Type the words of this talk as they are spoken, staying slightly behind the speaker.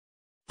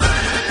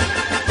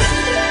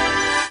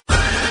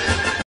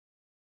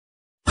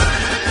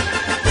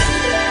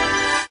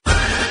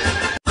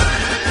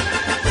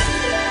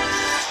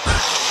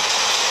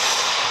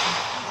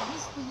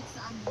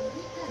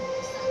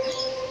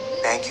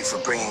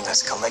bring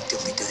us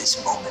collectively to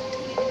this moment.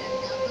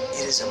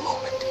 It is a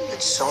moment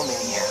that so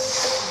many have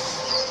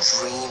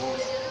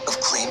dreamed of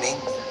claiming.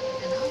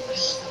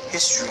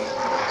 History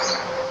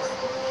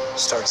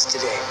starts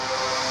today.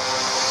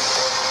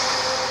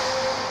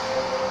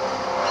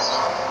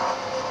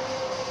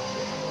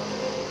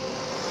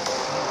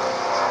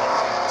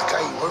 The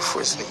guy you work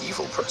for is an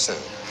evil person.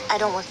 I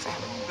don't work for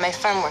him. My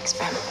firm works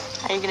for him.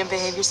 How are you going to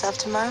behave yourself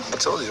tomorrow? I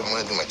told you I'm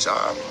going to do my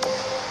job.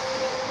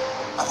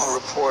 I'm a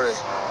reporter.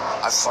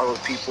 I follow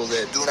people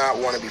that do not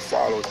want to be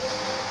followed.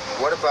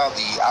 What about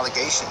the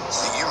allegations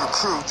that you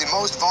recruit the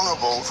most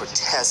vulnerable for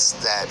tests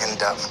that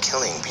end up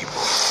killing people?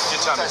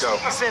 Your time to go.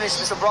 We're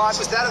finished, Mr. Broad.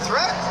 Was that a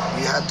threat?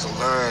 You had to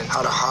learn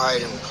how to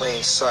hide in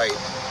plain sight.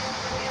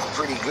 I'm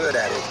pretty good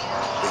at it.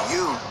 But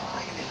you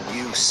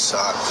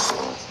suck.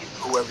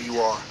 Whoever you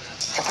are.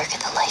 I work at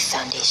the Life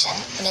Foundation,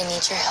 and I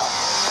need your help.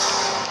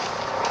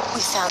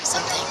 We found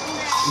something.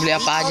 Beli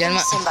apa aja,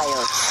 Mak?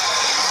 Symbiotes.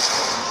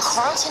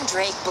 Carlton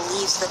Drake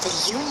believes that the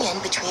union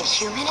between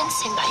human and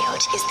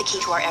symbiote is the key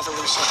to our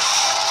evolution.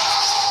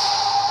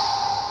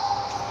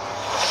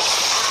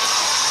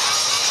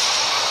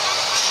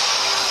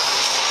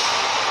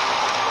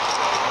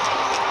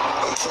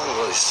 I'm feeling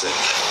really sick.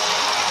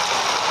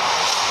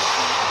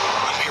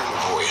 I'm hearing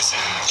a voice.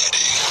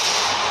 Eddie.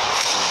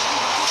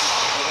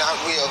 You're not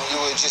real.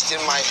 You were just in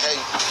my head.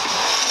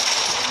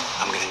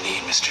 I'm gonna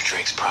need Mr.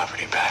 Drake's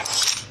property back.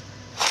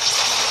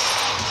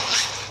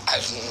 I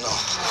don't know.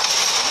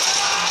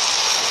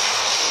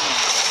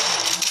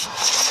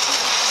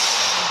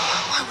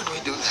 Why would we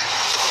do that?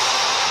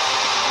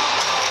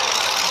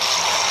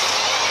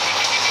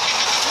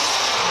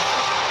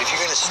 If you're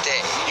gonna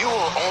stay, you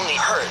will only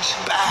hurt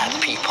bad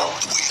people.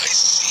 The way I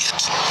see it,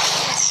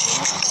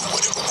 we can do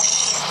whatever we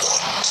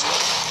want.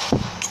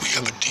 Do we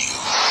have a deal?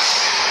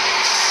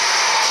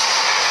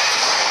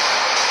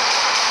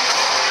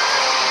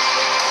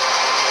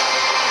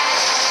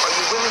 Are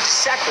you willing to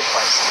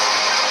sacrifice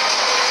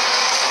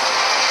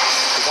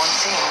the one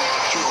thing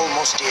you hold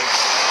most dear?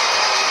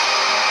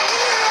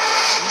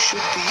 You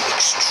should be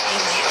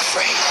extremely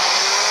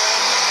afraid.